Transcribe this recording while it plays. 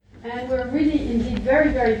And we're really indeed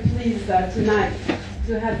very, very pleased tonight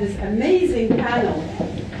to have this amazing panel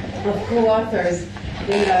of co-authors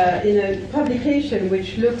in a publication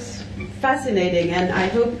which looks fascinating, and I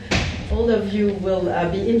hope all of you will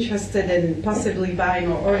be interested in possibly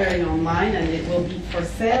buying or ordering online, and it will be for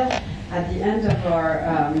sale at the end of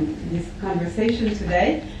our this conversation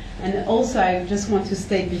today. And also, I just want to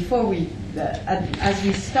state before we, as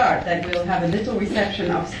we start, that we'll have a little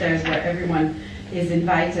reception upstairs where everyone is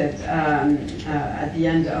invited at the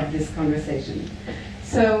end of this conversation.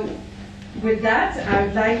 So, with that, I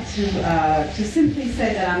would like to simply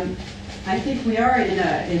say that I think we are in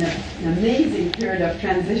an amazing period of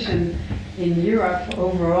transition in Europe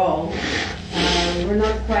overall. We're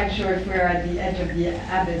not quite sure if we're at the edge of the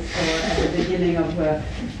abyss or at the beginning of a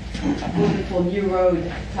wonderful new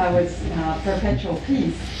road towards perpetual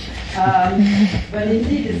peace. But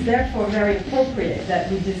indeed, it's therefore very appropriate that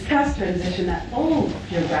we discuss transition at all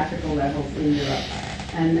geographical levels in Europe.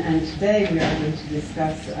 And today we are going to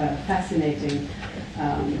discuss a fascinating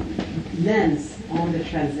lens on the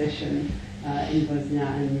transition in Bosnia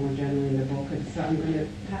and more generally in the Balkans. So I'm going to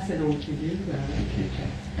pass it on to you.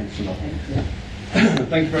 Thanks a lot.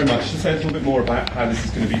 Thank you very much. To say a little bit more about how this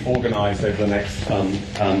is going to be organised over the next hour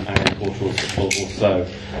and quarter or so.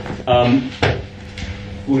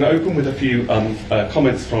 We're going to open with a few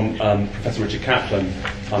comments from Professor Richard Kaplan,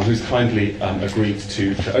 who's kindly agreed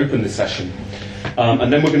to open this session.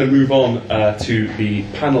 And then we're going to move on to the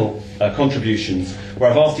panel contributions,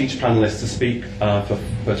 where I've asked each panellist to speak for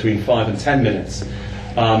between 5 and 10 minutes,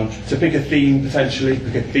 to pick a theme, potentially,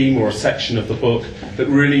 pick a theme or a section of the book that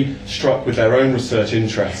really struck with their own research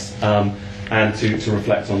interests, and to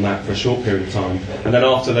reflect on that for a short period of time. And then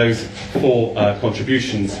after those 4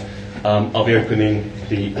 contributions, I'll be opening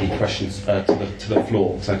the questions to the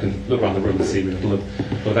floor, so I can look around the room and see we have a lot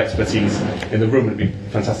of expertise in the room. It'd be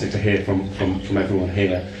fantastic to hear from everyone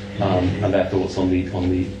here and their thoughts on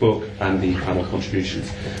the book and the panel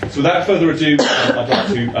contributions. So without further ado, I'd like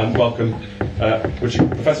to welcome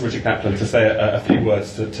Professor Richard Kaplan to say a few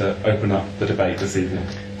words to open up the debate this evening.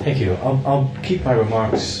 Thank you. I'll keep my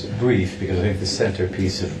remarks brief because I think the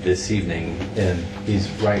centerpiece of this evening is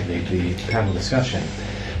rightly the panel discussion.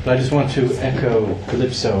 But I just want to echo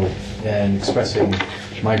Calypso in expressing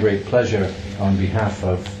my great pleasure on behalf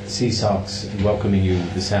of CSOCS in welcoming you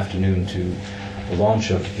this afternoon to the launch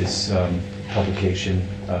of this publication,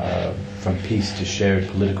 From Peace to Shared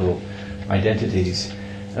Political Identities.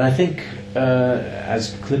 And I think,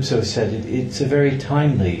 as Calypso said, it's a very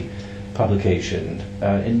timely publication.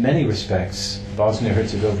 In many respects,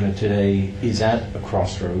 Bosnia-Herzegovina today is at a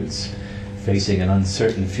crossroads, facing an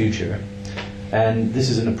uncertain future. And this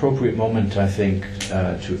is an appropriate moment, I think,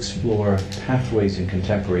 to explore pathways in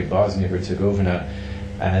contemporary Bosnia-Herzegovina,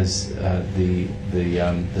 as the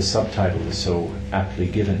subtitle is so aptly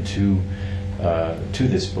given to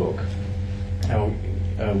this book. Now,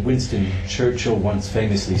 Winston Churchill once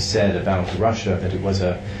famously said about Russia that it was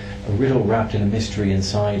a riddle wrapped in a mystery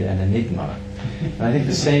inside an enigma. And I think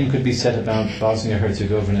the same could be said about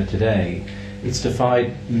Bosnia-Herzegovina today. It's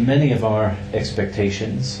defied many of our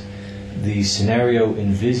expectations. The scenario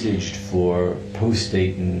envisaged for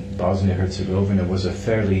post-Dayton Bosnia-Herzegovina was a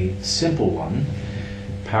fairly simple one.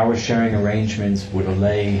 Power-sharing arrangements would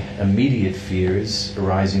allay immediate fears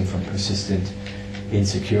arising from persistent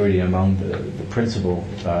insecurity among the principal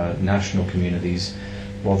national communities,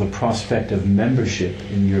 while the prospect of membership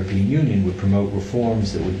in the European Union would promote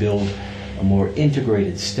reforms that would build a more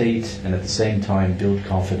integrated state and at the same time build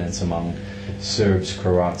confidence among Serbs,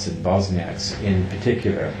 Croats, and Bosniaks in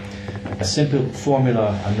particular. A simple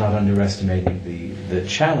formula, I'm not underestimating the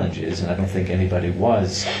challenges, and I don't think anybody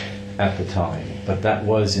was at the time, but that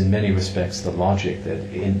was in many respects the logic that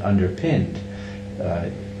underpinned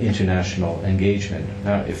international engagement.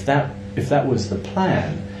 Now, if that was the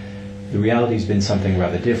plan, the reality's been something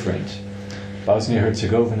rather different.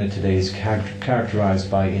 Bosnia-Herzegovina today is characterized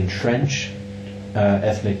by entrenched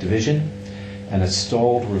ethnic division and a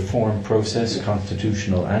stalled reform process,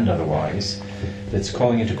 constitutional and otherwise, that's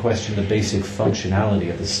calling into question the basic functionality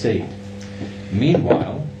of the state.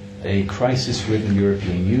 Meanwhile, a crisis-ridden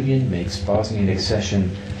European Union makes Bosnian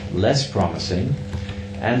accession less promising,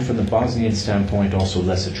 and from the Bosnian standpoint also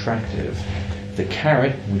less attractive. The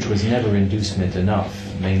carrot, which was never inducement enough,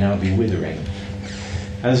 may now be withering.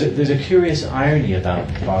 There's a curious irony about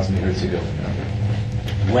Bosnia-Herzegovina.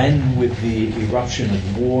 When, with the eruption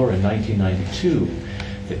of war in 1992,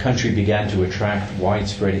 the country began to attract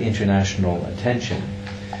widespread international attention,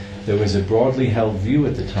 there was a broadly held view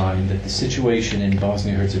at the time that the situation in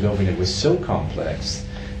Bosnia-Herzegovina was so complex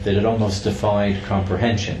that it almost defied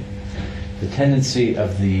comprehension. The tendency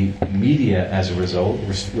of the media, as a result,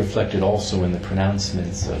 reflected also in the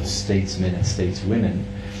pronouncements of statesmen and stateswomen,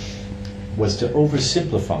 was to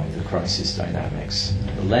oversimplify the crisis dynamics.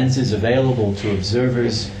 The lenses available to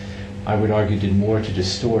observers, I would argue, did more to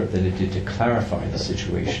distort than it did to clarify the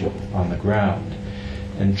situation on the ground.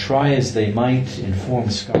 And try as they might,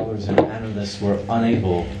 informed scholars and analysts were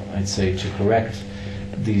unable, I'd say, to correct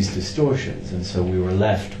these distortions. And so we were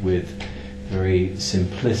left with very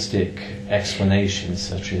simplistic explanations,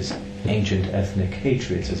 such as ancient ethnic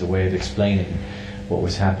hatreds, as a way of explaining what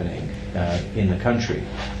was happening in the country.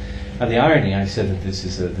 Now, the irony, I said that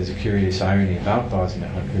there's a curious irony about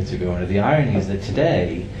Bosnia-Herzegovina. The irony is that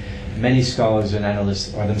today, many scholars and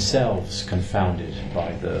analysts are themselves confounded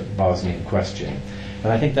by the Bosnian question.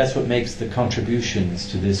 And I think that's what makes the contributions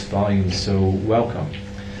to this volume so welcome.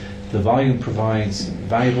 The volume provides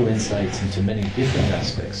valuable insights into many different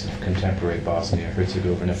aspects of contemporary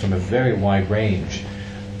Bosnia-Herzegovina from a very wide range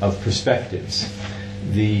of perspectives.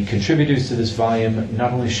 The contributors to this volume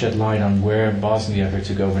not only shed light on where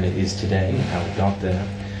Bosnia-Herzegovina is today and how it got there,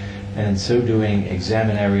 and in so doing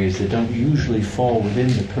examine areas that don't usually fall within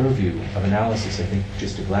the purview of analysis. I think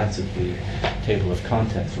just a glance at the table of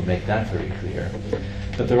contents will make that very clear.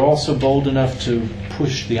 But they're also bold enough to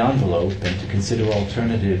push the envelope and to consider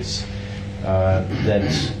alternatives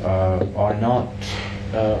that are not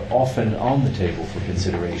often on the table for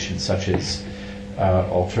consideration, such as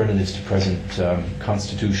alternatives to present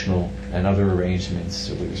constitutional and other arrangements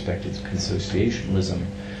with respect to consociationalism,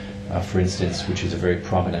 for instance, which is a very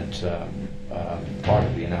prominent part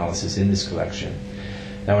of the analysis in this collection.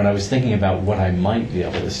 Now, when I was thinking about what I might be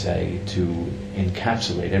able to say to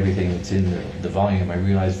encapsulate everything that's in the volume, I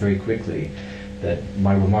realized very quickly that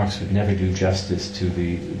my remarks would never do justice to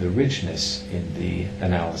the richness in the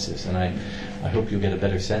analysis. And I hope you'll get a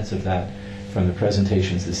better sense of that from the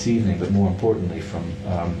presentations this evening, but more importantly from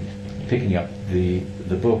picking up the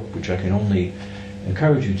book, which I can only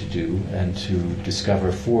encourage you to do, and to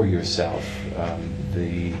discover for yourself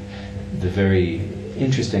the very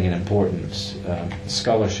interesting and important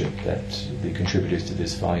scholarship that the contributors to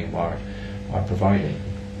this volume are providing.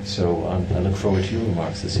 So I look forward to your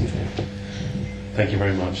remarks this evening. Thank you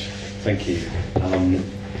very much. Thank you.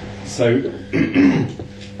 So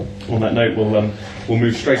on that note, we'll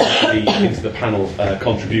move straight into the panel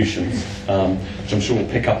contributions, which I'm sure will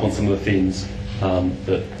pick up on some of the themes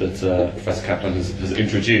that Professor Kaplan has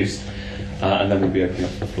introduced, and then we'll be opening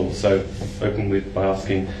up the floor. So open by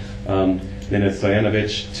asking Nina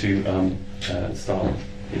Stojanovic to start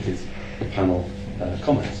with his panel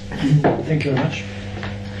comments. Thank you very much.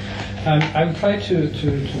 I will try to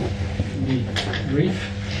be brief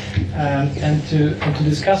and to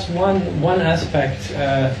discuss one aspect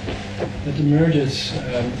that emerges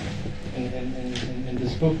in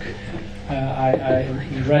this book. I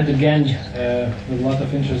read again with a lot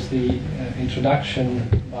of interest the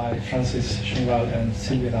introduction by Francis Schinwald and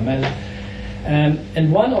Sylvia Ramel.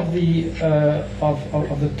 And one of the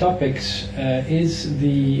topics is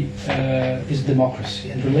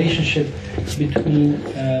democracy and relationship between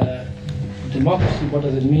democracy. What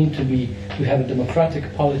does it mean to have a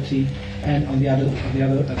democratic polity, and on the other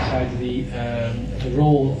side the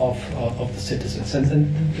role of the citizens.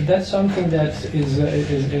 And that's something that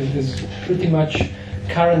is pretty much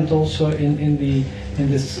current also in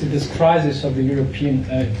this crisis of the European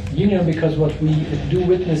Union, because what we do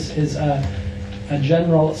witness is a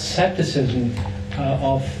general skepticism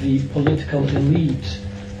of the political elite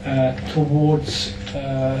towards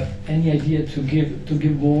any idea to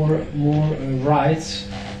give more rights,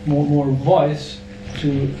 more voice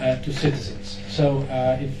to citizens. So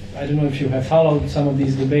I don't know if you have followed some of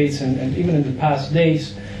these debates, and even in the past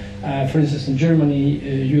days, for instance, in Germany,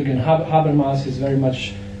 Jürgen Habermas is very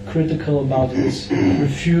much critical about this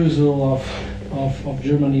refusal of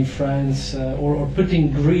Germany, France, or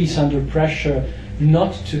putting Greece under pressure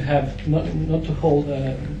not to have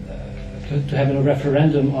a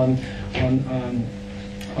referendum on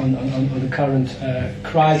the current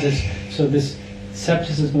crisis. So this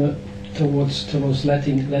skepticism towards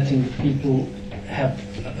letting the people have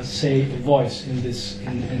a voice in this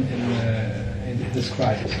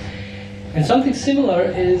crisis. And something similar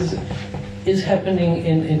is happening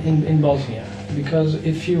in Bosnia, because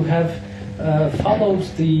if you have followed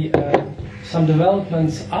some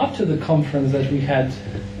developments after the conference that we had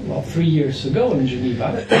 3 years ago in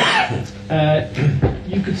Geneva,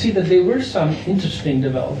 you could see that there were some interesting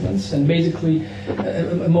developments, and basically,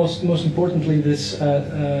 most importantly, this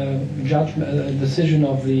decision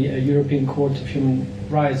of the European Court of Human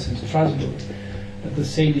Rights in Strasbourg, the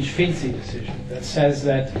Sejdić-Finci decision, that says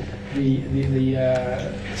that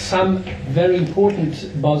some very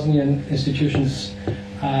important Bosnian institutions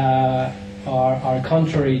are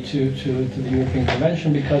contrary to the European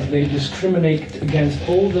Convention because they discriminate against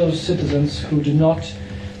all those citizens who do not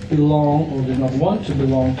belong or do not want to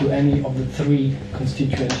belong to any of the three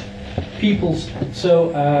constituent peoples.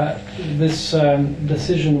 So this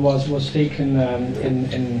decision was taken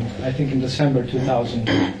in I think in December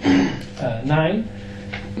 2009,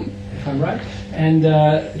 if I'm right, and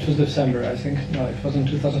it was December, I think. No, it wasn't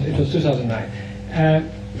 2000. It was 2009.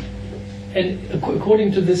 And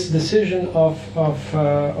according to this decision of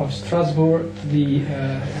Strasbourg, the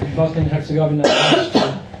Bosnia and Herzegovina has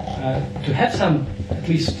to have at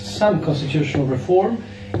least some constitutional reform,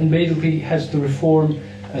 and basically has to reform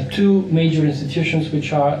two major institutions,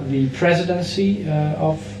 which are the presidency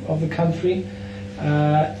of the country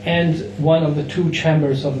and one of the two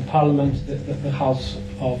chambers of the parliament, the House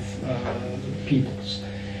of Peoples.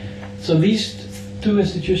 So these two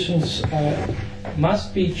institutions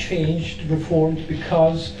must be changed, reformed,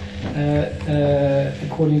 because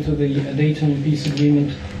according to the Dayton Peace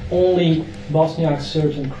Agreement, only Bosniak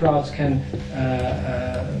Serbs and Croats can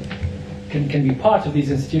be part of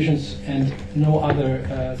these institutions, and no other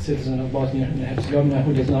citizen of Bosnia and Herzegovina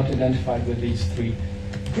who does not identify with these three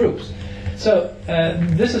groups. So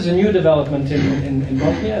this is a new development in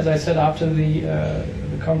Bosnia, as I said, after the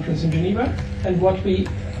conference in Geneva. And what we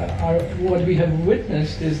have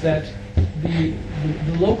witnessed is that the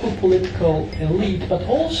local political elite, but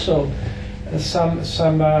also some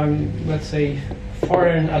let's say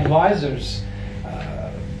foreign advisors,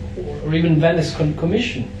 or even Venice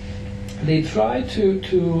Commission, they try to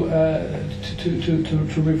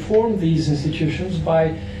reform these institutions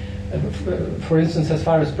by, for instance, as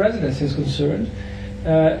far as presidency is concerned,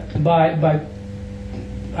 by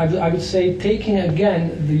I would say taking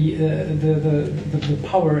again the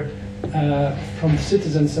power from the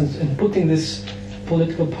citizens and putting this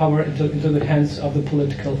political power into the hands of the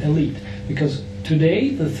political elite. Because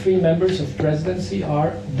today the three members of presidency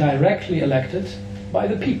are directly elected by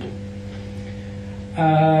the people.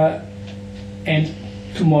 And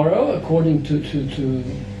tomorrow, according to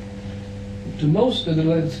most,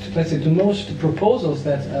 let's say, to most proposals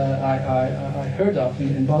that I heard of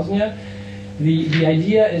in Bosnia, the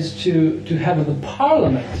idea is to have the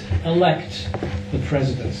parliament elect the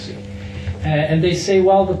presidency. And they say,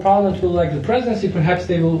 well, the parliament will elect the presidency. Perhaps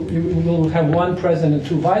we will have one president and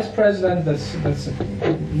two vice presidents. That's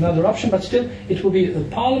another option. But still, it will be the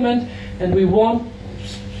parliament, and we won't.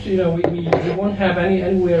 We won't have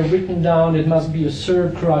anywhere written down it must be a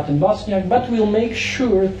Serb, Croat, and Bosniak, but we'll make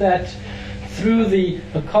sure that through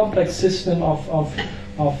a complex system of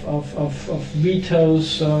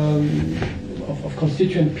vetoes of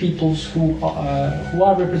constituent peoples who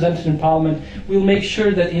are represented in parliament, we'll make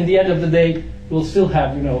sure that in the end of the day we'll still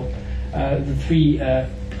have the three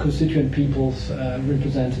constituent peoples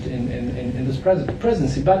represented in this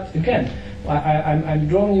presidency. But again, I'm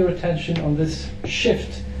drawing your attention on this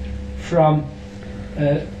shift from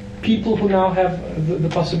people who now have the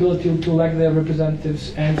possibility to elect their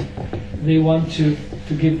representatives, and they want to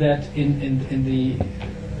give that in the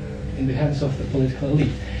hands of the political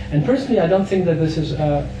elite. And personally, I don't think that this is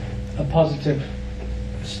a positive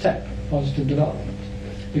step, positive development,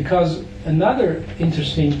 because another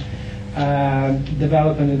interesting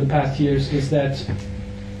development in the past years is that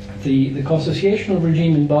the constitutional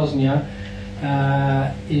regime in Bosnia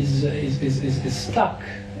is stuck,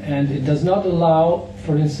 and it does not allow,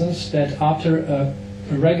 for instance, that after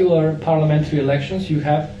regular parliamentary elections you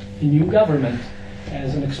have a new government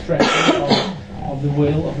as an expression of the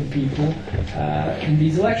will of the people in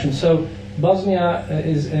these elections. So Bosnia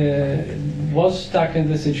was stuck in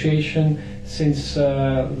this situation since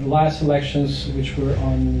the last elections, which were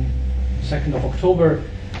on 2nd of October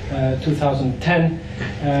 2010.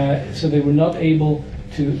 So they were not able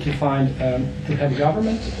to have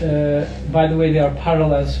government. By the way, there are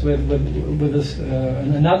parallels with this,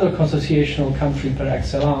 another constitutional country par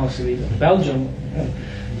excellence, Belgium.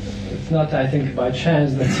 It's not, I think, by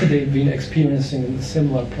chance that they've been experiencing a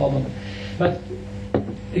similar problem. But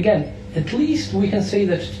again, at least we can say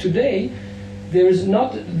that today there is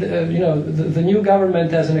not, the new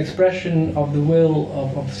government as an expression of the will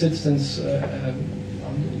of citizens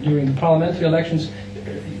during the parliamentary elections.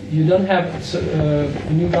 You don't have a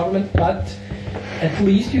new government, but at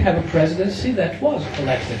least you have a presidency that was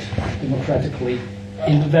elected democratically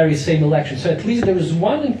in the very same election. So at least there is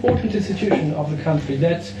one important institution of the country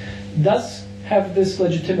that does have this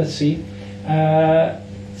legitimacy.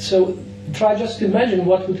 So try just to imagine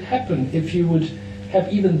what would happen if you would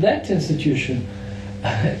have even that institution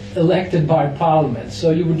elected by parliament.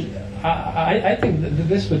 So you would I think that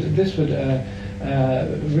this would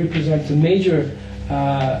represent a major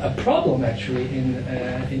a problem actually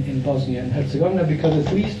in Bosnia and Herzegovina, because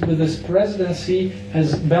at least with this presidency,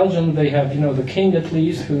 as Belgium, they have the king at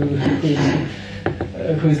least who's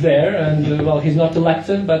there, and well, he's not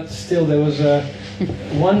elected, but still there was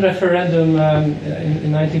one referendum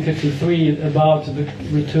in 1953 about the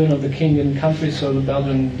return of the king in country, so the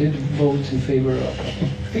Belgian did vote in favor of the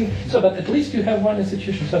king. So, but at least you have one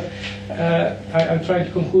institution. So I'm trying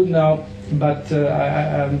to conclude now, but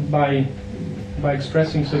by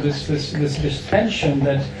expressing this tension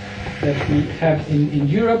that we have in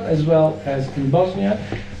Europe as well as in Bosnia.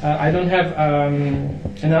 I don't have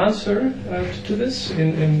an answer to this.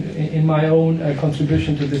 In my own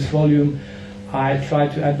contribution to this volume, I try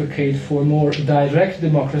to advocate for more direct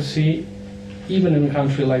democracy, even in a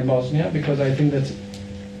country like Bosnia, because I think that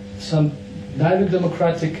some direct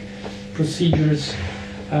democratic procedures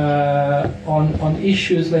on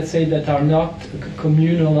issues, let's say, that are not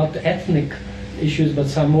communal, not ethnic issues, but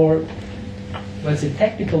some more, let's say,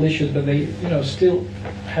 technical issues, but they still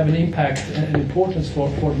have an impact and importance for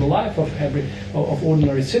the life of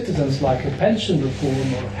ordinary citizens, like a pension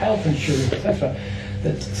reform or health insurance, etc.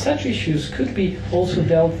 That such issues could be also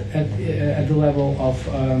dealt at the level of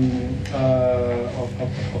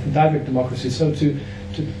direct democracy. So to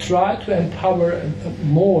try to empower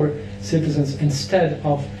more citizens instead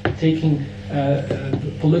of taking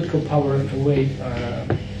political power away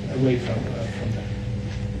from them.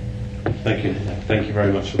 Thank you. Thank you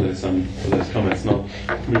very much for those comments. And I'll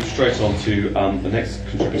move straight on to the next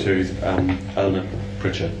contributor, who's Eleanor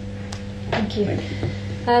Pritchard. Thank you. Thank you.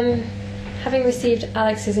 Having received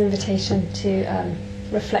Alex's invitation to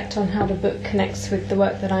reflect on how the book connects with the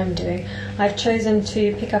work that I'm doing, I've chosen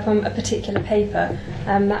to pick up on a particular paper,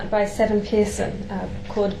 that by Sevan Pearson,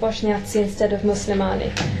 called Bošnjaci instead of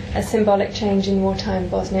Muslimani, a symbolic change in wartime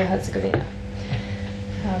Bosnia-Herzegovina.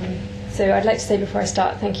 So I'd like to say before I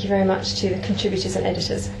start, thank you very much to the contributors and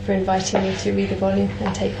editors for inviting me to read the volume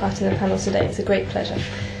and take part in the panel today. It's a great pleasure.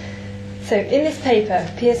 So in this paper,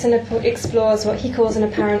 Pearson explores what he calls an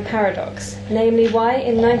apparent paradox, namely why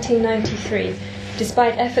in 1993,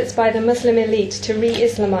 despite efforts by the Muslim elite to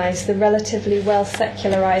re-Islamize the relatively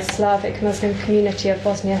well-secularized Slavic Muslim community of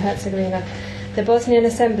Bosnia-Herzegovina, the Bosnian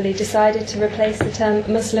Assembly decided to replace the term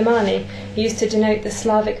Muslimani, used to denote the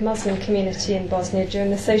Slavic Muslim community in Bosnia during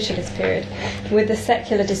the socialist period, with the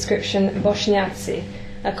secular description Bošnjaci,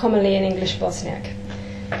 commonly in English Bosniak.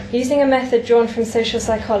 Using a method drawn from social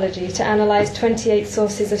psychology to analyze 28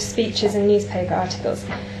 sources of speeches and newspaper articles,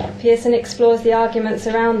 Pearson explores the arguments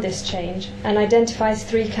around this change and identifies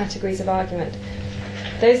 3 categories of argument: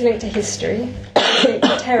 those linked to history, those linked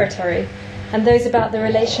to territory, and those about the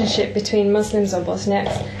relationship between Muslims or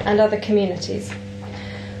Bosniaks and other communities.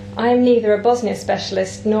 I am neither a Bosnia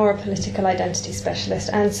specialist nor a political identity specialist,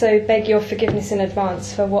 and so beg your forgiveness in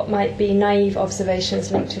advance for what might be naive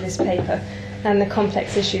observations linked to this paper and the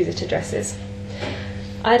complex issues it addresses.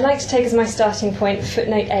 I'd like to take as my starting point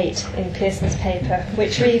footnote 8 in Pearson's paper,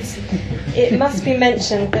 which reads, "It must be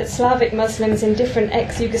mentioned that Slavic Muslims in different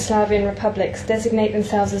ex-Yugoslavian republics designate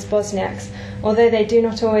themselves as Bosniaks, although they do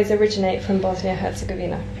not always originate from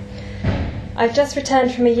Bosnia-Herzegovina." I've just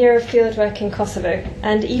returned from a year of fieldwork in Kosovo,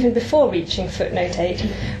 and even before reaching footnote 8,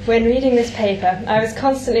 when reading this paper, I was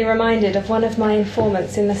constantly reminded of one of my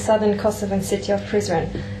informants in the southern Kosovan city of Prizren,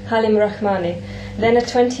 Halim Rahmani, then a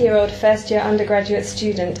 20-year-old first-year undergraduate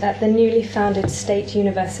student at the newly founded State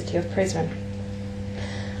University of Prizren.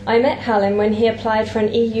 I met Halim when he applied for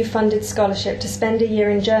an EU-funded scholarship to spend a year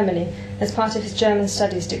in Germany as part of his German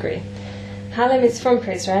studies degree. Halim is from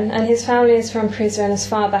Prizren, and his family is from Prizren as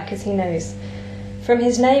far back as he knows. From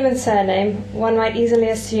his name and surname, one might easily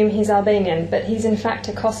assume he's Albanian, but he's in fact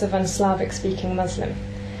a Kosovan Slavic-speaking Muslim.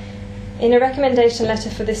 In a recommendation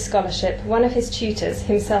letter for this scholarship, one of his tutors,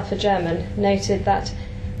 himself a German, noted that,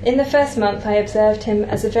 "In the first month I observed him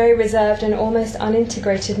as a very reserved and almost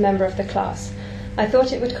unintegrated member of the class. I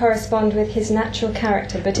thought it would correspond with his natural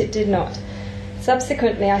character, but it did not.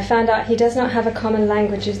 Subsequently, I found out he does not have a common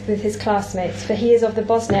language with his classmates, for he is of the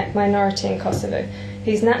Bosniak minority in Kosovo,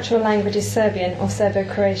 whose natural language is Serbian or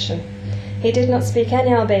Serbo-Croatian. He did not speak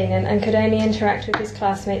any Albanian and could only interact with his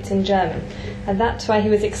classmates in German, and that's why he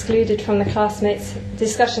was excluded from the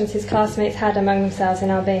discussions his classmates had among themselves in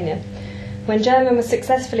Albanian. When German was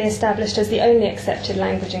successfully established as the only accepted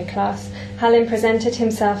language in class, Halim presented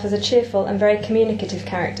himself as a cheerful and very communicative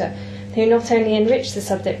character, who not only enriched the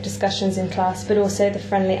subject discussions in class, but also the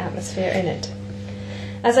friendly atmosphere in it."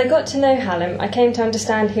 As I got to know Halim, I came to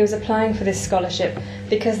understand he was applying for this scholarship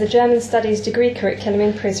because the German Studies degree curriculum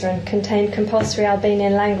in Prizren contained compulsory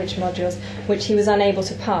Albanian language modules which he was unable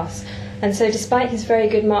to pass, and so despite his very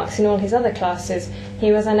good marks in all his other classes,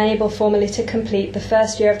 he was unable formally to complete the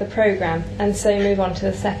first year of the programme and so move on to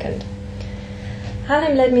the second.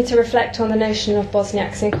 Halim led me to reflect on the notion of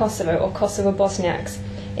Bosniaks in Kosovo, or Kosovo Bosniaks,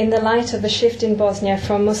 in the light of the shift in Bosnia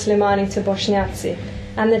from Muslimani to Bošnjaci,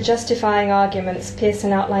 and the justifying arguments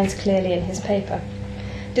Pearson outlines clearly in his paper.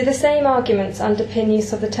 Do the same arguments underpin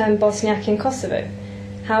use of the term Bosniak in Kosovo?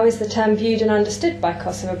 How is the term viewed and understood by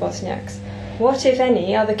Kosovo Bosniaks? What, if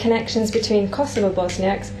any, are the connections between Kosovo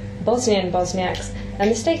Bosniaks, Bosnian Bosniaks,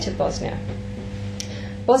 and the state of Bosnia?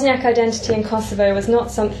 Bosniak identity in Kosovo was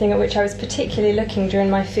not something at which I was particularly looking during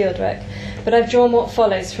my fieldwork, but I've drawn what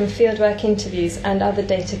follows from fieldwork interviews and other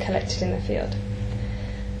data collected in the field.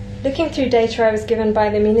 Looking through data I was given by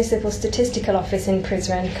the Municipal Statistical Office in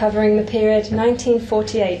Prizren covering the period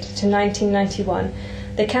 1948 to 1991,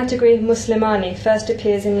 the category Muslimani first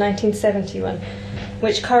appears in 1971,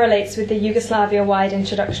 which correlates with the Yugoslavia-wide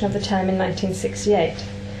introduction of the term in 1968.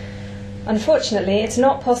 Unfortunately, it's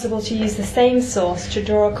not possible to use the same source to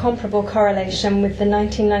draw a comparable correlation with the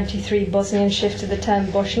 1993 Bosnian shift to the term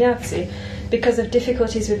Bošnjaci because of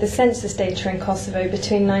difficulties with the census data in Kosovo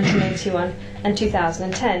between 1981 and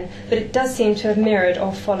 2010, but it does seem to have mirrored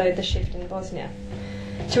or followed the shift in Bosnia.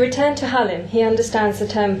 To return to Halim, he understands the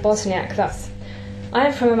term Bosniak thus. I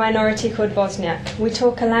am from a minority called Bosniak. We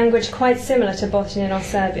talk a language quite similar to Bosnian or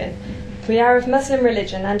Serbian. We are of Muslim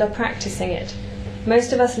religion and are practicing it.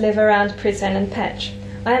 Most of us live around Prizren and Peć.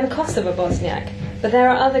 I am Kosovo Bosniak, but there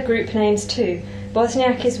are other group names too.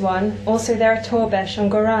 Bosniak is one, also there are Torbesh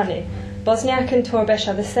and Gorani. Bosniak and Torbesh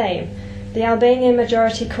are the same. The Albanian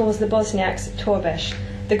majority calls the Bosniaks Torbesh.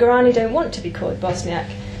 The Gorani don't want to be called Bosniak.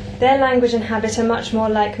 Their language and habit are much more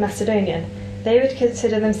like Macedonian. They would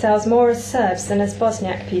consider themselves more as Serbs than as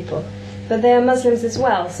Bosniak people. But they are Muslims as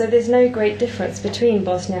well, so there's no great difference between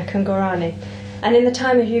Bosniak and Gorani. And in the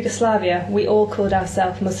time of Yugoslavia, we all called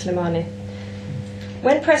ourselves Muslimani.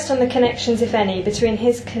 When pressed on the connections, if any, between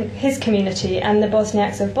his community and the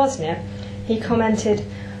Bosniaks of Bosnia, he commented,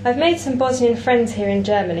 "I've made some Bosnian friends here in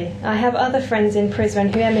Germany. I have other friends in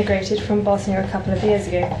Prizren who emigrated from Bosnia a couple of years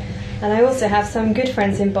ago, and I also have some good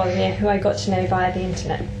friends in Bosnia who I got to know via the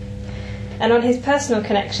internet." And on his personal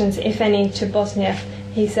connections, if any, to Bosnia,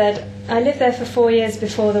 he said, "I lived there for 4 years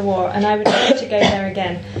before the war, and I would like to go there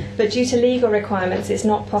again, but due to legal requirements it's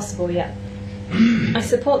not possible yet. I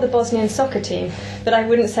support the Bosnian soccer team, but I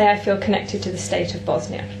wouldn't say I feel connected to the state of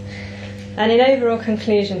Bosnia." And in overall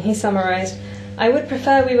conclusion, he summarised, "I would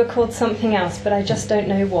prefer we were called something else, but I just don't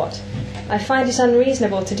know what. I find it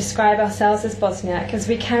unreasonable to describe ourselves as Bosniak, as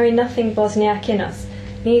we carry nothing Bosniak in us.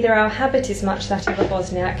 Neither our habit is much that of a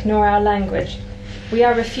Bosniak, nor our language. We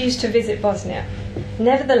are refused to visit Bosnia.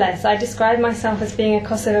 Nevertheless, I describe myself as being a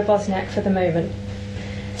Kosovo Bosniak for the moment."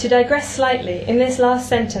 To digress slightly, in this last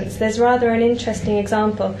sentence there's rather an interesting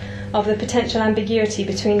example of the potential ambiguity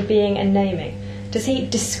between being and naming. Does he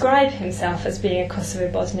describe himself as being a Kosovo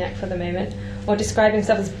Bosniak for the moment, or describe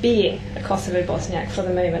himself as being a Kosovo Bosniak for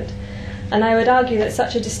the moment? And I would argue that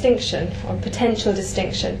such a distinction, or potential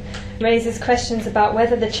distinction, raises questions about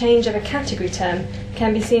whether the change of a category term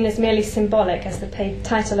can be seen as merely symbolic, as the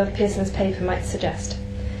title of Pearson's paper might suggest.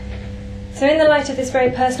 So in the light of this very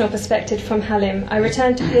personal perspective from Halim, I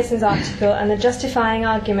return to Pearson's article and the justifying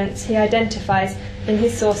arguments he identifies in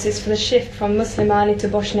his sources for the shift from Muslimani to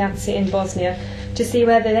Bošnjaci in Bosnia, to see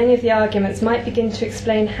whether any of the arguments might begin to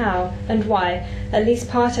explain how and why at least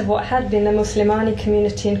part of what had been the Muslimani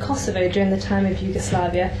community in Kosovo during the time of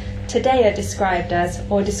Yugoslavia today are described as,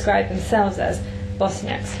 or describe themselves as,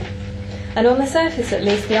 Bosniaks. And on the surface at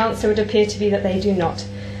least, the answer would appear to be that they do not.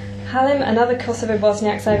 Halim and other Kosovo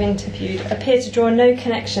Bosniaks I've interviewed appear to draw no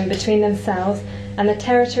connection between themselves and the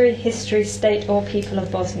territory, history, state or people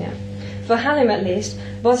of Bosnia. For Halim at least,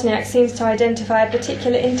 Bosniak seems to identify a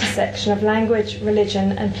particular intersection of language,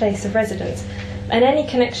 religion and place of residence, and any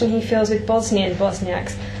connection he feels with Bosnian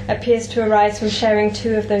Bosniaks appears to arise from sharing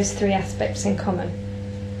two of those three aspects in common.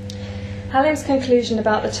 Halim's conclusion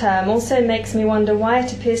about the term also makes me wonder why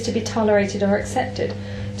it appears to be tolerated or accepted,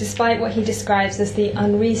 despite what he describes as the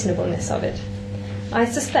unreasonableness of it. I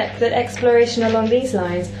suspect that exploration along these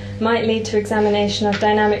lines might lead to examination of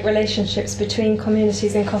dynamic relationships between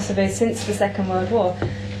communities in Kosovo since the Second World War,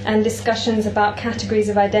 and discussions about categories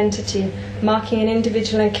of identity marking an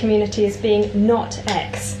individual and community as being not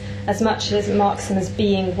X, as much as it marks them as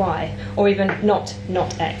being Y, or even not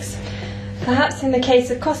X. Perhaps in the case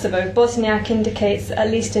of Kosovo, Bosniak indicates, at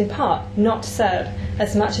least in part, not Serb,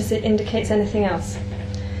 as much as it indicates anything else.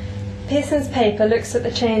 Pearson's paper looks at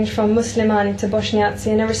the change from Muslimani to Bosniaci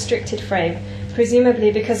in a restricted frame,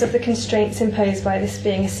 presumably because of the constraints imposed by this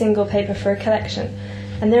being a single paper for a collection.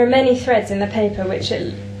 And there are many threads in the paper which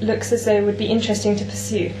it looks as though would be interesting to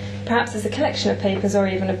pursue, perhaps as a collection of papers or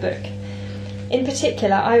even a book. In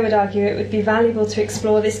particular, I would argue it would be valuable to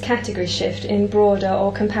explore this category shift in broader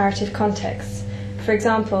or comparative contexts. For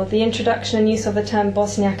example, the introduction and use of the term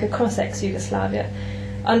Bosniak across ex-Yugoslavia,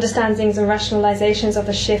 understandings and rationalizations of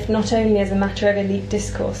the shift not only as a matter of elite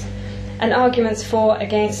discourse, and arguments for,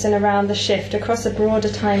 against and around the shift across a broader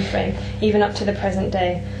time frame, even up to the present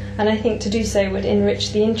day. And I think to do so would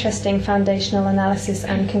enrich the interesting foundational analysis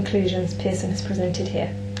and conclusions Pearson has presented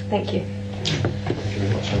here. Thank you. Thank you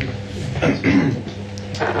very much.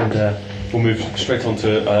 And we'll move straight on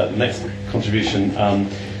to the next contribution. It's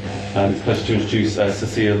a pleasure to introduce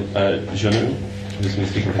Cécile Jeannot, who's going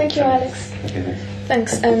to speak. Thank you, Alex. Okay, thanks.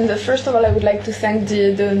 Thanks. And first of all, I would like to thank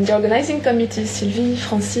the organizing committee, Sylvie,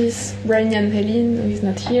 Francis, Brian and Hélène, who is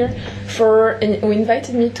not here, who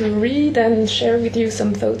invited me to read and share with you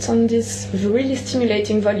some thoughts on this really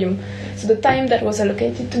stimulating volume. So the time that was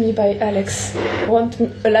allocated to me by Alex won't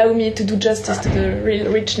allow me to do justice to the real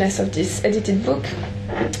richness of this edited book.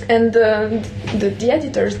 And the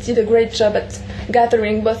editors did a great job at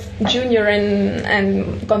gathering both junior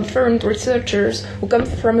and confirmed researchers who come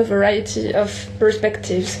from a variety of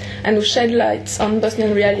perspectives and who shed lights on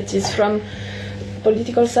Bosnian realities from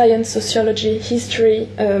political science, sociology, history,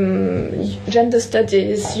 gender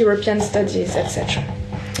studies, European studies, etc.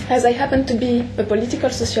 As I happen to be a political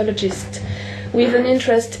sociologist with an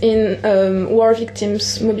interest in war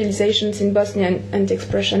victims' mobilizations in Bosnia and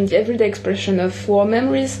the everyday expression of war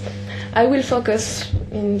memories, I will focus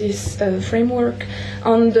in this framework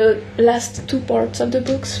on the last two parts of the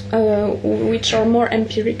books, which are more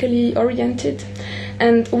empirically oriented,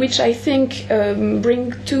 and which I think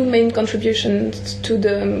bring two main contributions to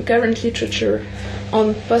the current literature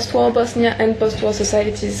on post-war Bosnia and post-war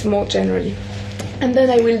societies more generally. And then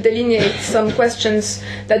I will delineate some questions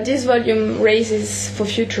that this volume raises for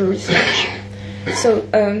future research. So,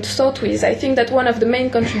 to start with, I think that one of the main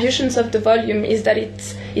contributions of the volume is that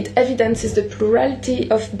it evidences the plurality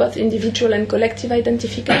of both individual and collective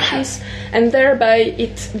identifications, and thereby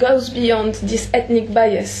it goes beyond this ethnic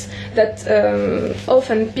bias that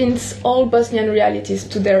often pins all Bosnian realities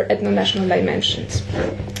to their ethno-national dimensions.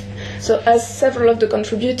 So, as several of the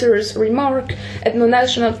contributors remark,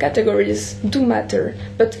 ethno-national categories do matter,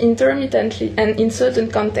 but intermittently and in certain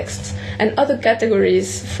contexts, and other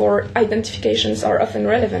categories for identifications are often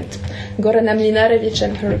relevant. Gorana Mlinarević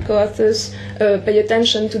and her co-authors pay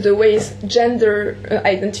attention to the ways gender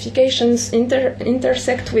identifications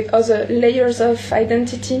intersect with other layers of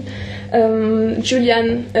identity.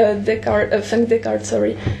 Julian Funk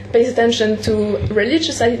Descartes, pays attention to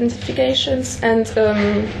religious identifications, and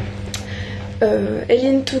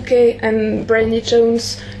Eileen Touquet and Bryony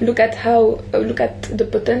Jones look at the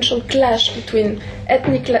potential clash between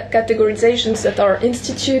ethnic categorizations that are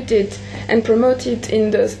instituted and promoted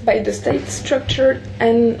by the state structure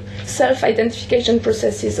and self-identification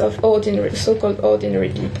processes of so-called ordinary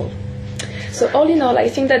people. So all in all, I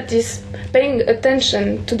think that this paying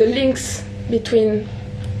attention to the links between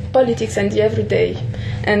politics and the everyday,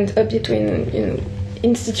 and between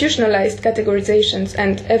institutionalized categorizations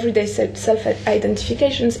and everyday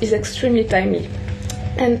self-identifications is extremely timely.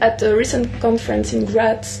 And at a recent conference in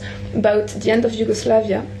Graz about the end of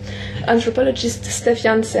Yugoslavia, anthropologist Stef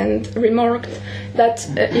Jansen remarked that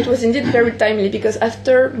it was indeed very timely, because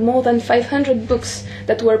after more than 500 books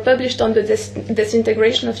that were published on the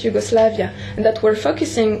disintegration of Yugoslavia and that were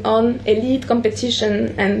focusing on elite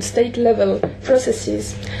competition and state-level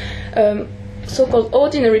processes, so-called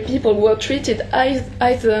ordinary people were treated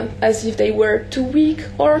either as if they were too weak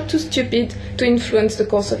or too stupid to influence the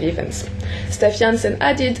course of events. Stef Jansen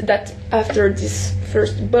added that after this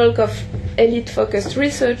first bulk of elite-focused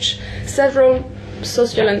research, several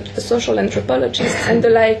social anthropologists and the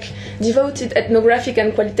like devoted ethnographic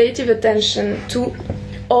and qualitative attention to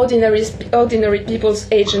ordinary people's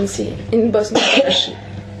agency in Bosnia especially.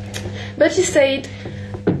 But he said,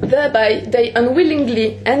 thereby they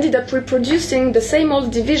unwillingly ended up reproducing the same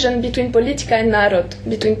old division between politika and narod,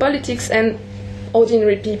 between politics and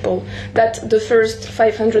ordinary people, that the first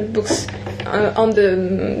 500 books on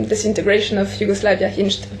the disintegration of Yugoslavia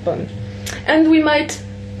hinged upon. And we might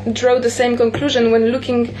draw the same conclusion when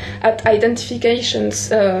looking at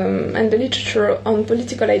identifications and the literature on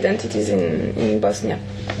political identities in Bosnia.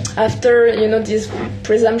 After these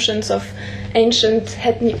presumptions of ancient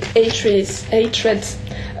ethnic hatreds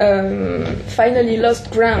finally lost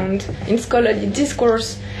ground in scholarly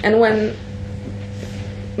discourse, and when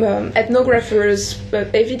ethnographers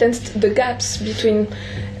evidenced the gaps between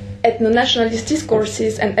ethno-nationalist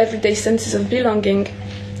discourses and everyday senses of belonging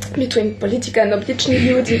between politika and obliczeni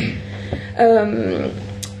ludzi.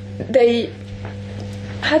 They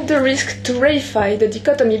had the risk to reify the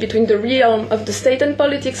dichotomy between the realm of the state and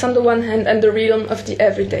politics on the one hand and the realm of the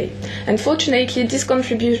everyday. Unfortunately,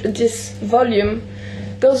 this volume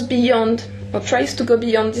goes beyond, or tries to go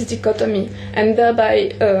beyond this dichotomy, and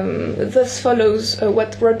thereby thus follows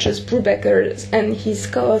what Rogers Brubaker and his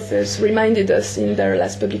co-authors reminded us in their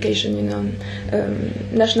last publication on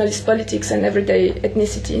nationalist politics and everyday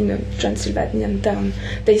ethnicity in a Transylvanian town.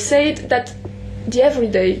 They said that the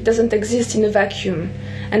everyday doesn't exist in a vacuum,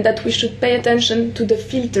 and that we should pay attention to the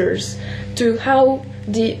filters, to how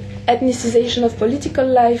the ethnicization of political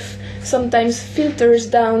life sometimes filters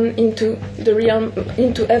down into the realm,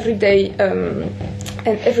 into everyday and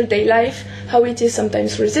everyday life, how it is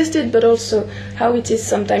sometimes resisted, but also how it is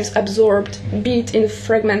sometimes absorbed, be it in a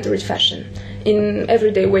fragmentary fashion, in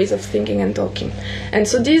everyday ways of thinking and talking. And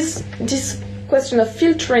so this question of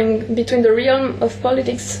filtering between the realm of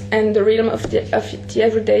politics and the realm of the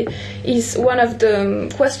everyday is one of the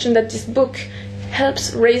questions that this book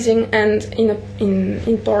helps raising and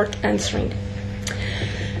in part answering.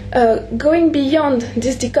 Going beyond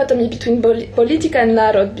this dichotomy between politika and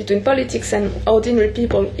národ, between politics and ordinary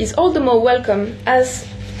people, is all the more welcome as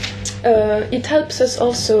it helps us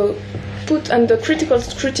also put under critical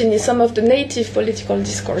scrutiny some of the native political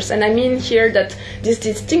discourse. And I mean here that this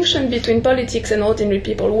distinction between politics and ordinary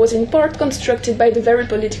people was in part constructed by the very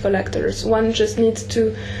political actors. One just needs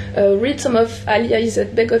to read some of Alija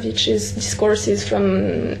Izetbegović's discourses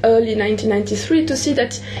from early 1993 to see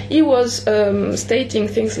that he was stating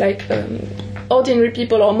things like ordinary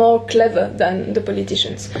people are more clever than the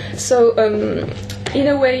politicians. So in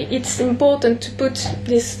a way it's important to put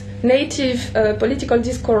this native political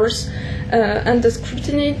discourse under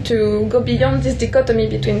scrutiny, to go beyond this dichotomy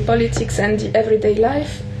between politics and the everyday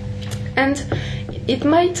life. And it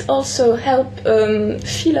might also help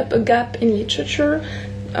fill up a gap in literature.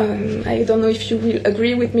 I don't know if you will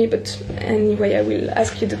agree with me, but anyway, I will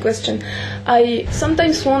ask you the question. I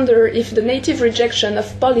sometimes wonder if the native rejection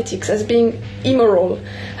of politics as being immoral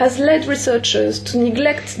has led researchers to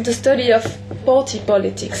neglect the study of party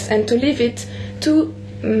politics and to leave it to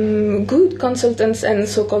good consultants and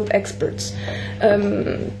so-called experts.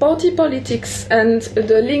 Party politics and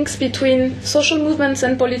the links between social movements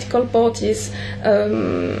and political parties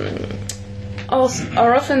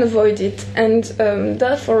are often avoided, and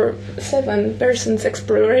therefore 7 persons'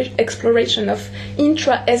 exploration of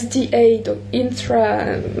intra-SDA, the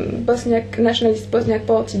intra-Bosniak nationalist Bosniak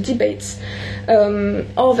party debates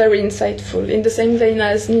are very insightful, in the same vein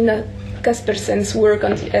as Nina Kaspersen's work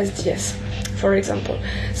on the SDS, for example.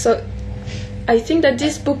 So I think that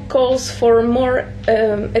this book calls for more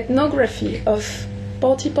ethnography of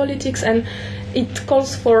party politics, and it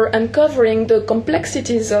calls for uncovering the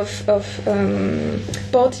complexities of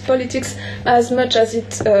party politics as much as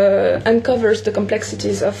it uncovers the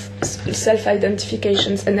complexities of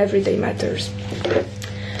self-identifications and everyday matters.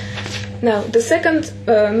 Now, the second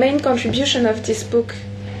main contribution of this book,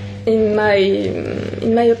 in my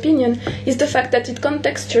opinion, is the fact that it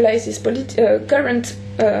contextualizes current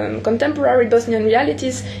contemporary Bosnian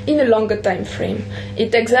realities in a longer time frame.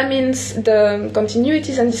 It examines the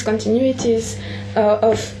continuities and discontinuities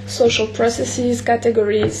of social processes,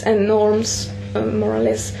 categories, and norms, more or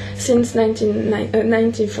less, since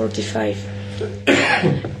 1945.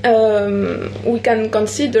 We can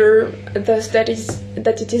consider thus that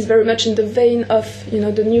it is very much in the vein of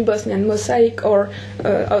the New Bosnian Mosaic or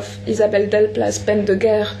of Isabel Delpla's Peine de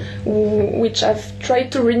Guerre, which have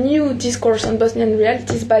tried to renew discourse on Bosnian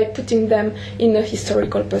realities by putting them in a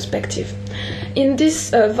historical perspective. In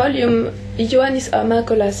this volume, Ioannis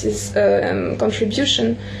Armakolas'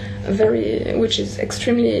 contribution, which is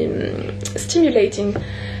extremely stimulating.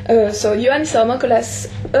 So Ioannis Armakolas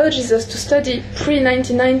urges us to study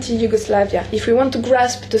pre-1990 Yugoslavia if we want to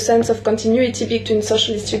grasp the sense of continuity between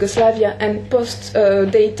socialist Yugoslavia and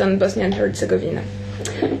post-Dayton Bosnia and Herzegovina.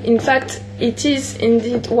 In fact, it is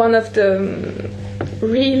indeed one of the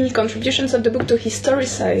real contributions of the book to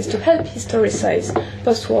help historicize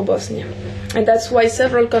post-war Bosnia. And that's why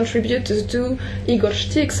several contributors do. Igor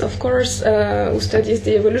Štix, of course, who studies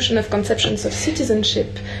the evolution of conceptions of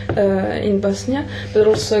citizenship in Bosnia, but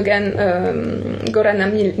also again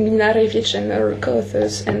Gorana Minarevic and her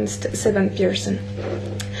co-authors, and Sevan Pearson.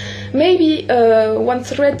 Maybe one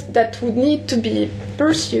thread that would need to be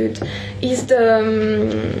pursued is the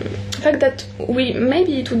fact that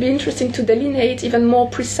maybe it would be interesting to delineate even more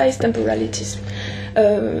precise temporalities.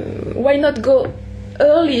 Why not go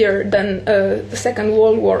earlier than the Second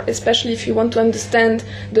World War, especially if you want to understand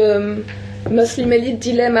the Muslim elite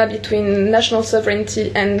dilemma between national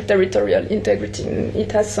sovereignty and territorial integrity.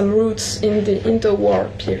 It has some roots in the interwar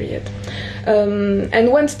period.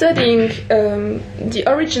 And when studying the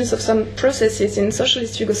origins of some processes in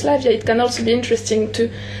socialist Yugoslavia, it can also be interesting to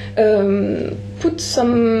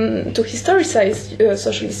historicize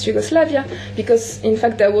socialist Yugoslavia, because in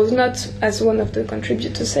fact there was not, as one of the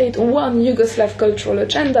contributors said, one Yugoslav cultural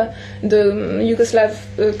agenda. The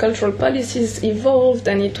Yugoslav cultural policies evolved,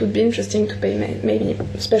 and it would be interesting to pay maybe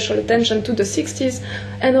special attention to the 60s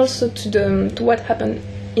and also to what happened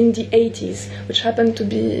in the 80s,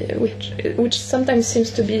 which sometimes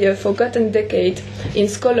seems to be a forgotten decade in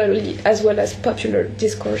scholarly as well as popular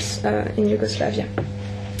discourse in Yugoslavia.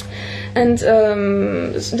 And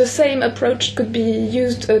the same approach could be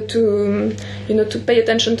used to pay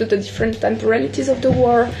attention to the different temporalities of the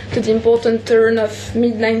war, to the important turn of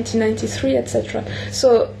mid-1993, etc.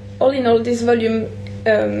 So, all in all, this volume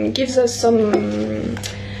gives us some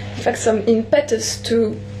impetus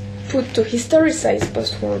to historicize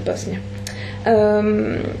post-war Bosnia.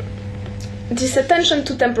 This attention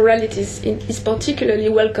to temporalities is particularly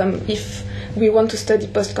welcome if we want to study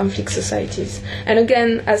post-conflict societies. And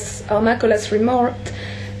again, as Armacolas remarked,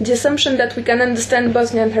 the assumption that we can understand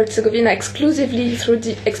Bosnia and Herzegovina exclusively through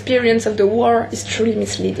the experience of the war is truly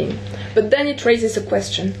misleading. But then it raises a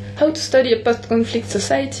question: how to study a post-conflict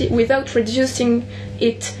society without reducing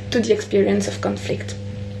it to the experience of conflict?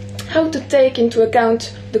 How to take into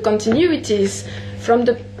account the continuities from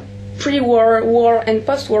the pre-war, war, and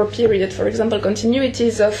post-war period, for example,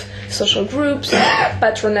 continuities of social groups,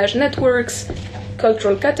 patronage networks,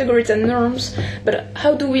 cultural categories and norms, but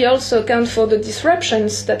how do we also account for the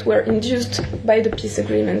disruptions that were induced by the peace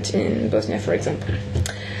agreement in Bosnia, for example?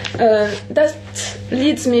 That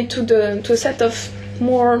leads me to a set of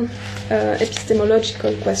more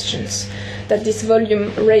epistemological questions that this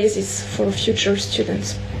volume raises for future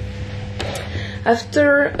students.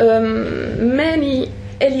 After many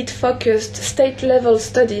elite-focused state-level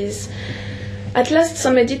studies, at last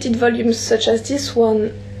some edited volumes such as this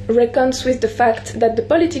one recounts with the fact that the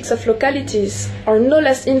politics of localities are no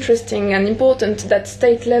less interesting and important than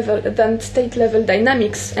state-level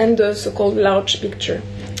dynamics and the so-called large picture.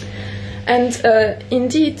 And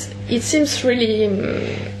indeed, it seems really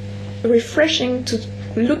refreshing to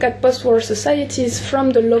look at post-war societies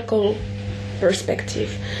from the local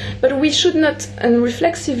perspective. But we should not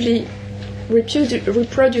unreflexively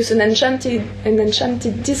reproduce an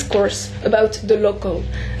enchanted discourse about the local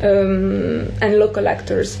and local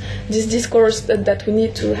actors. This discourse that we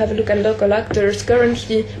need to have a look at local actors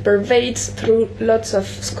currently pervades through lots of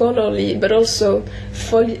scholarly but also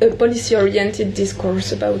policy-oriented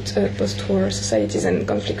discourse about post-war societies and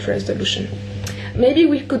conflict resolution. Maybe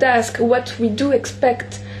we could ask what we do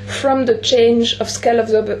expect from the change of scale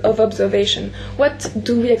of observation. What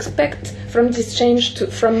do we expect from this change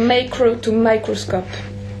from macro to microscope?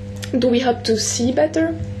 Do we hope to see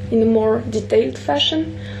better in a more detailed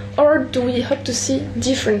fashion? Or do we hope to see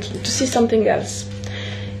differently, to see something else?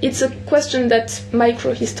 It's a question that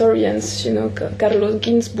micro-historians, Carlo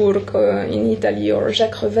Ginzburg in Italy or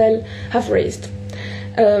Jacques Revel have raised.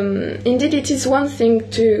 Indeed, it is one thing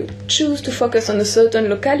to choose to focus on a certain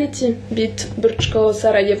locality, be it Brčko,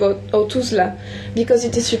 Sarajevo, or Tuzla, because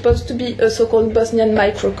it is supposed to be a so-called Bosnian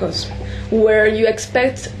microcosm, where you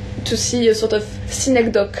expect to see a sort of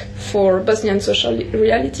synecdoche for Bosnian social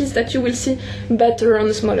realities that you will see better on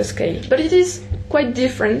a smaller scale. But it is quite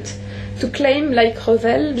different to claim, like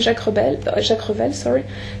Jacques Revel,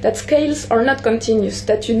 that scales are not continuous,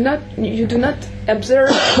 that you do not observe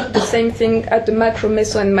the same thing at the macro,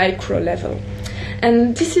 meso, and micro level.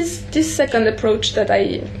 And this is this second approach that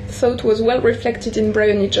I thought was well reflected in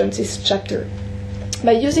Bryony Jones's chapter.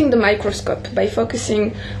 By using the microscope, by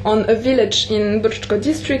focusing on a village in Brčko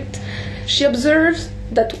district, she observes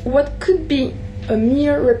that what could be a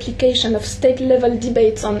mere replication of state-level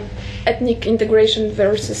debates on ethnic integration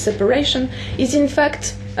versus separation is in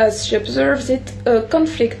fact, as she observes it, a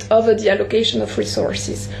conflict over the allocation of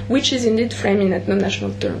resources, which is indeed framed in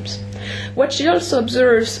ethno-national terms. What she also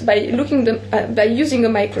observes by using a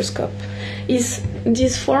microscope is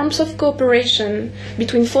these forms of cooperation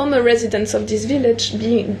between former residents of this village,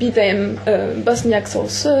 be them Bosniaks or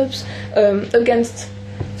Serbs, against,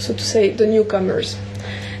 so to say, the newcomers.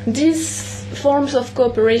 These forms of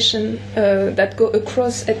cooperation that go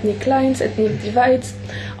across ethnic lines, ethnic divides,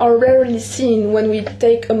 are rarely seen when we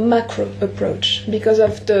take a macro approach because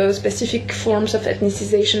of the specific forms of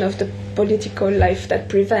ethnicization of the political life that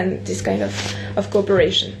prevent this kind of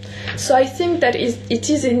cooperation. So I think that it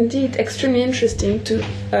is indeed extremely interesting to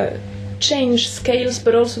change scales,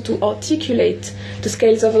 but also to articulate the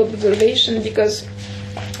scales of observation, because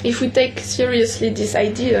if we take seriously this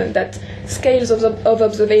idea that scales of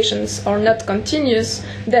observations are not continuous,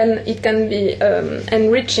 then it can be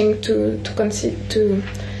enriching to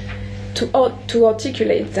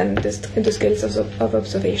articulate then the scales of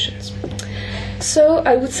observations. So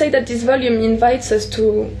I would say that this volume invites us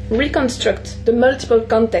to reconstruct the multiple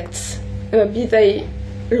contexts, be they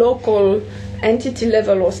local, entity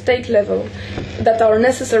level or state level, that are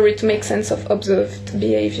necessary to make sense of observed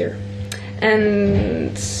behavior.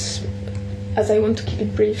 And as I want to keep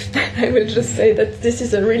it brief, I will just say that this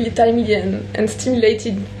is a really timely and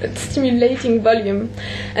stimulating volume,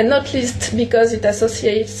 and not least because it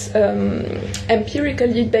associates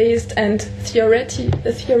empirically based and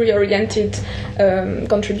theory-oriented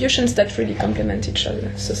contributions that really complement each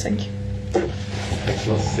other. So thank you. Thanks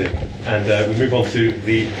a lot, Cecilia. And we move on to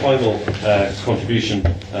the final contribution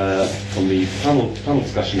from the panel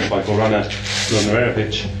discussion by Gorana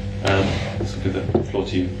Mlnarevic. So give the floor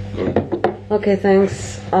to you, Gorana. Okay,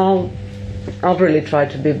 thanks. I'll really try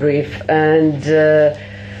to be brief. And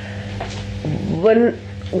when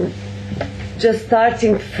just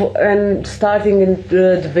starting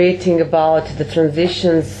debating about the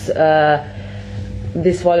transitions,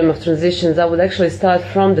 this volume of transitions, I would actually start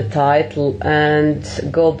from the title and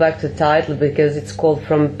go back to the title, because it's called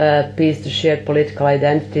From Peace to Shared Political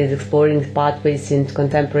Identities, Exploring Pathways in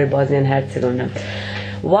Contemporary Bosnia and Herzegovina.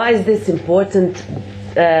 Why is this important?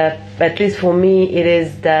 At least for me, it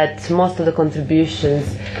is that most of the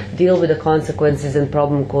contributions deal with the consequences and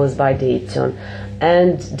problem caused by Dayton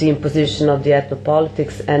and the imposition of the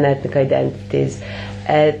ethnopolitics and ethnic identities.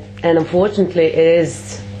 And unfortunately,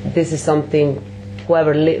 this is something,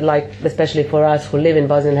 especially for us who live in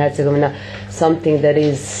Bosnia and Herzegovina, something that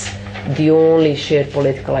is the only shared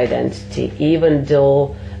political identity, even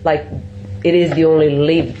though it is the only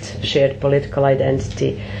lived shared political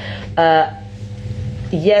identity.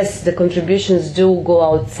 Yes, the contributions do go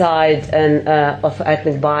outside of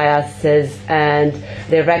ethnic biases, and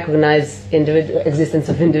they recognize existence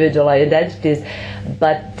of individual identities,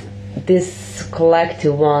 but this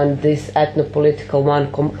collective one, this ethnopolitical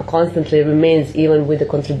one, constantly remains, even with the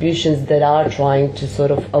contributions that are trying to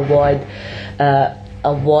sort of avoid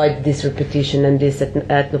this repetition and this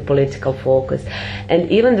ethnopolitical focus. And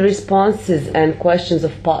even the responses and questions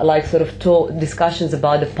of discussions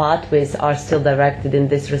about the pathways are still directed in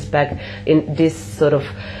this respect, in this sort of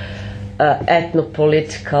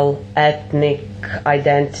ethnopolitical, ethnic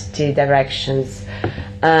identity directions.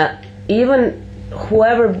 Even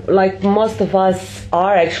whoever, most of us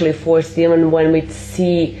are actually forced, even when we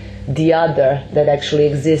see the other that actually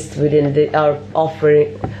exists within the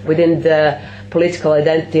political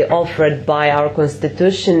identity offered by our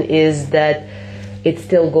constitution, is that it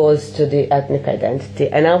still goes to the ethnic identity.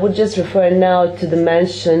 And I would just refer now to the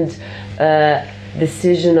mentioned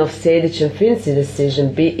decision of Sejdić and Finci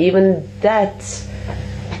decision. Even that,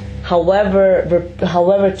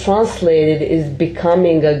 however translated, is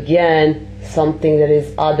becoming again something that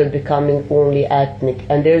is other, becoming only ethnic.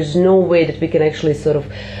 And there's no way that we can actually sort of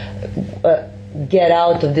get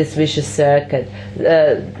out of this vicious circle,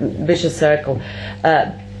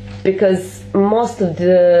 because most of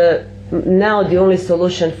the only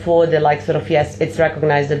solution for the yes, it's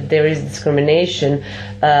recognized that there is discrimination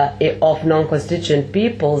of non-constituent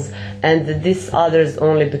peoples, and that this others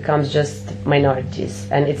only becomes just minorities,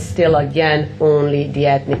 and it's still again only the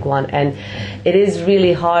ethnic one. And it is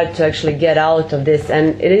really hard to actually get out of this,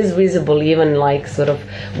 and it is visible even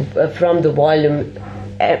from the volume.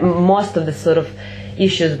 Most of the sort of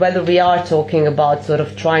issues, whether we are talking about sort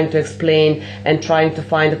of trying to explain and trying to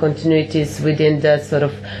find the continuities within the sort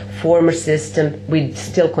of former system, we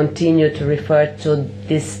still continue to refer to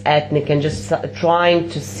this ethnic and just trying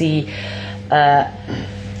to see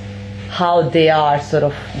how they are sort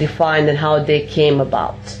of defined and how they came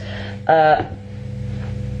about.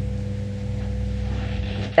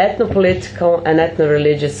 Ethnopolitical and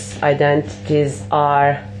ethno-religious identities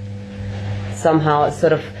are somehow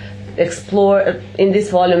sort of explored in this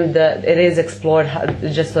volume. It is explored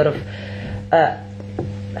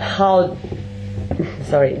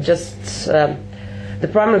the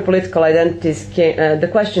primary political identities came. The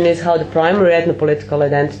question is how the primary ethnopolitical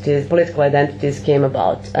identities, political identities, came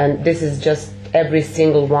about, and this is just every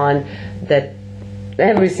single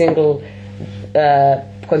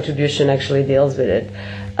contribution actually deals with it.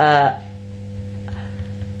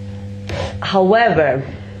 However,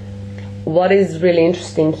 what is really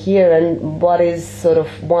interesting here, and what is sort of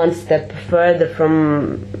one step further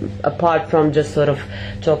apart from just sort of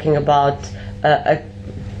talking about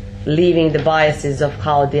leaving the biases of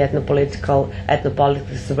how the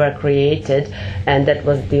ethnopolitics were created, and that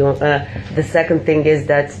was the second thing is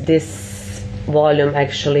that this volume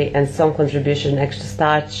actually, and some contribution actually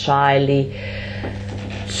start shyly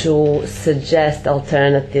to suggest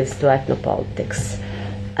alternatives to ethnopolitics.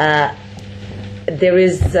 There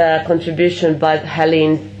is a contribution by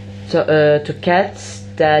Helene Touquet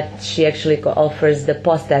that she actually offers the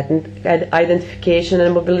post-ethnic identification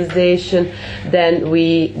and mobilization. Then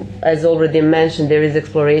we, as already mentioned, there is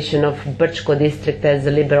exploration of Brčko district as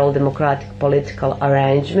a liberal democratic political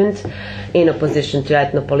arrangement in opposition to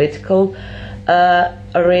ethnopolitical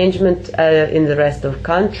arrangement in the rest of the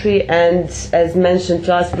country. And as mentioned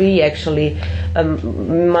to us, we actually,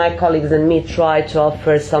 my colleagues and me, try to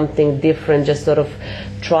offer something different, just sort of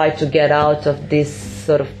try to get out of this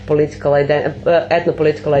sort of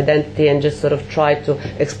ethnopolitical identity and just sort of try to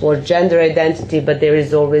explore gender identity, but there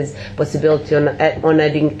is always possibility on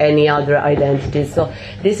adding any other identity. So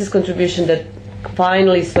this is contribution that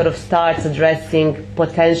finally sort of starts addressing,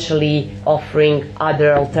 potentially offering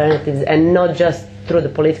other alternatives, and not just through the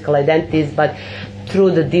political identities, but through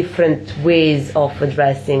the different ways of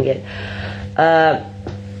addressing it.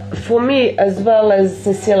 For me, as well as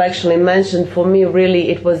Cecile actually mentioned, for me really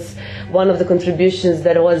it was one of the contributions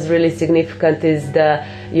that was really significant is the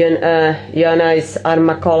Ioannis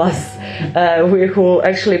Armakoulas, who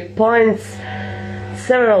actually points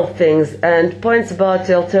several things and points about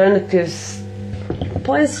the alternatives,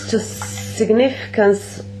 points to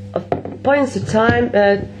significance, points to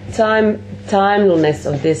timeliness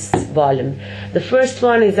of this volume. The first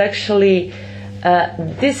one is actually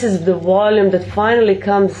this is the volume that finally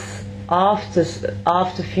comes after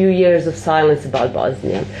a few years of silence about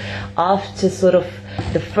Bosnia, after sort of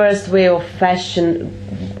the first wave of fashion,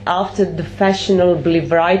 after the fashionably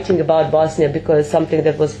writing about Bosnia because something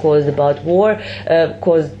that was caused about war.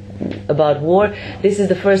 This is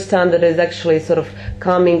the first time that is actually sort of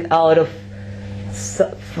coming out of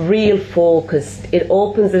real focus. It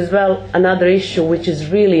opens as well another issue which is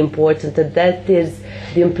really important, and that is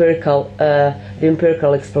the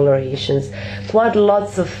empirical explorations. Quite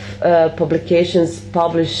lots of publications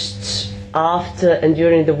published after and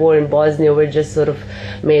during the war in Bosnia were just sort of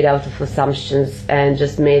made out of assumptions and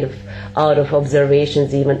just made out of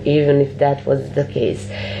observations, even if that was the case.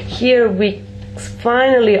 Here we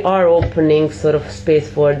finally are opening sort of space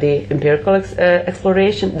for the empirical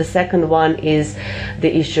exploration. The second one is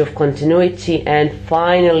the issue of continuity, and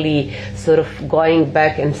finally sort of going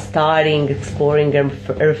back and starting exploring and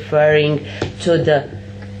referring to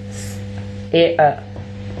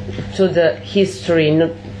the history,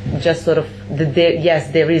 not just sort of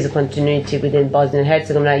yes, there is a continuity within Bosnia and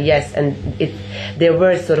Herzegovina, yes, and there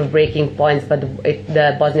were sort of breaking points, but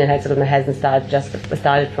the Bosnia and Herzegovina hasn't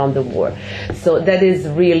started from the war. So that is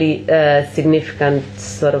really significant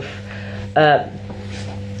sort of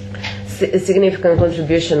significant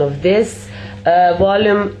contribution of this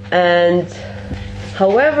volume. And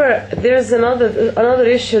however, there's another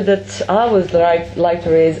issue that I would like to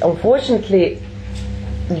raise. Unfortunately,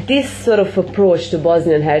 this sort of approach to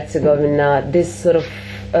Bosnia and Herzegovina, this sort of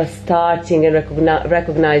starting and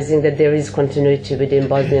recognizing that there is continuity within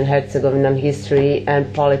Bosnian Herzegovina history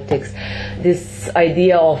and politics, this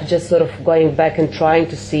idea of just sort of going back and trying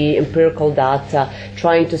to see empirical data,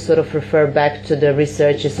 trying to sort of refer back to the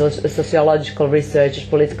researches, sociological researches,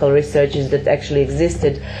 political researches that actually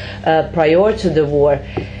existed prior to the war,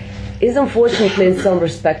 is unfortunately in some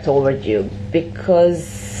respect overdue,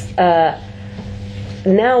 because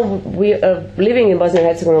now we are living in Bosnia and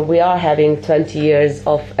Herzegovina, we are having 20 years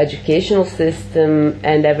of educational system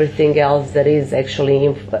and everything else that is actually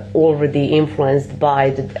already influenced by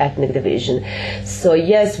the ethnic division. So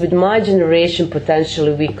yes, with my generation,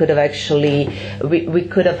 potentially we could have actually, we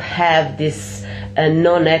could have had this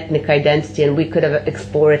non-ethnic identity and we could have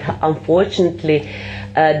explored it. Unfortunately,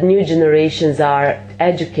 new generations are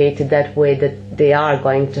educated that way, that they are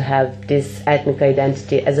going to have this ethnic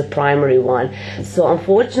identity as a primary one. So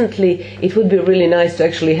unfortunately, it would be really nice to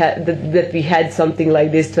actually have that we had something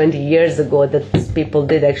like this 20 years ago, that people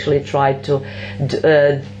did actually try to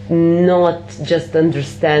not just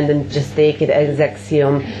understand and just take it as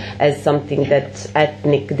axiom as something that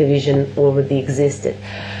ethnic division already existed.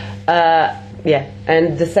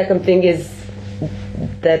 And the second thing is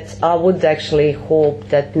that I would actually hope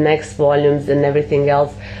that next volumes and everything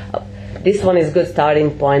else, this one is a good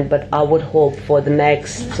starting point, but I would hope for the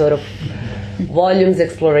next sort of volumes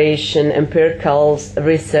exploration, empirical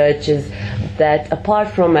researches that, apart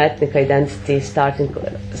from ethnic identity, start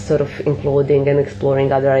sort of including and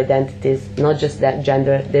exploring other identities, not just that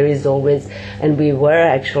gender. There is always, and we were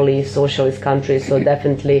actually socialist countries, so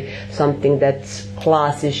definitely something that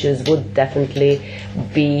class issues would definitely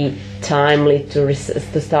be timely to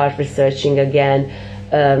start researching again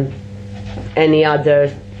any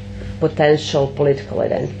other potential political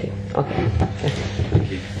identity. Okay. Thank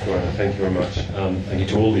you, Joanna. Thank you very much. Thank you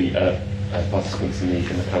to all the participants in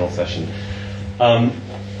the panel session.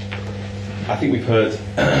 I think we've heard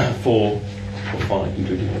 4 or 5,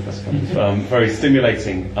 including Professor Cummins, very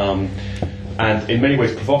stimulating and in many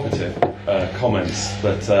ways provocative comments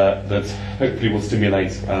that hopefully will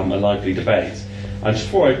stimulate a lively debate. And just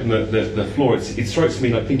before I open the floor, it strikes me,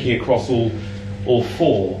 like, thinking across all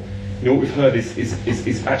 4, you know, what we've heard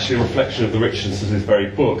is actually a reflection of the richness of this very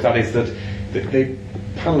book. That is that the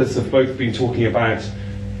panelists have both been talking about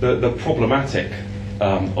the problematic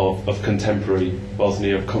of contemporary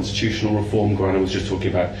Bosnia, of constitutional reform. Goranna was just talking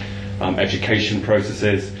about education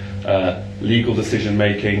processes, legal decision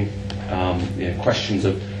making, questions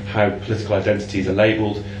of how political identities are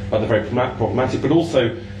labelled, they're very problematic, but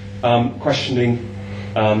also questioning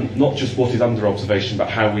not just what is under observation, but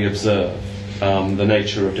how we observe. The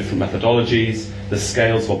nature of different methodologies, the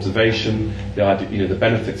scales of observation, the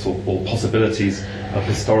benefits or possibilities of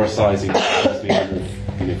historicising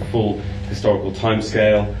the full historical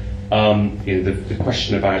timescale, the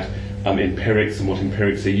question about empirics and what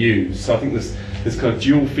empirics are used. So I think this kind of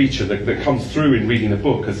dual feature that comes through in reading the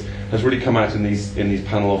book has really come out in these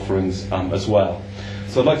panel offerings as well.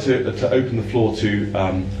 So I'd like to open the floor to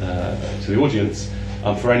the audience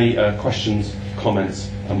for any questions,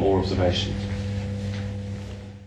 comments, or observations.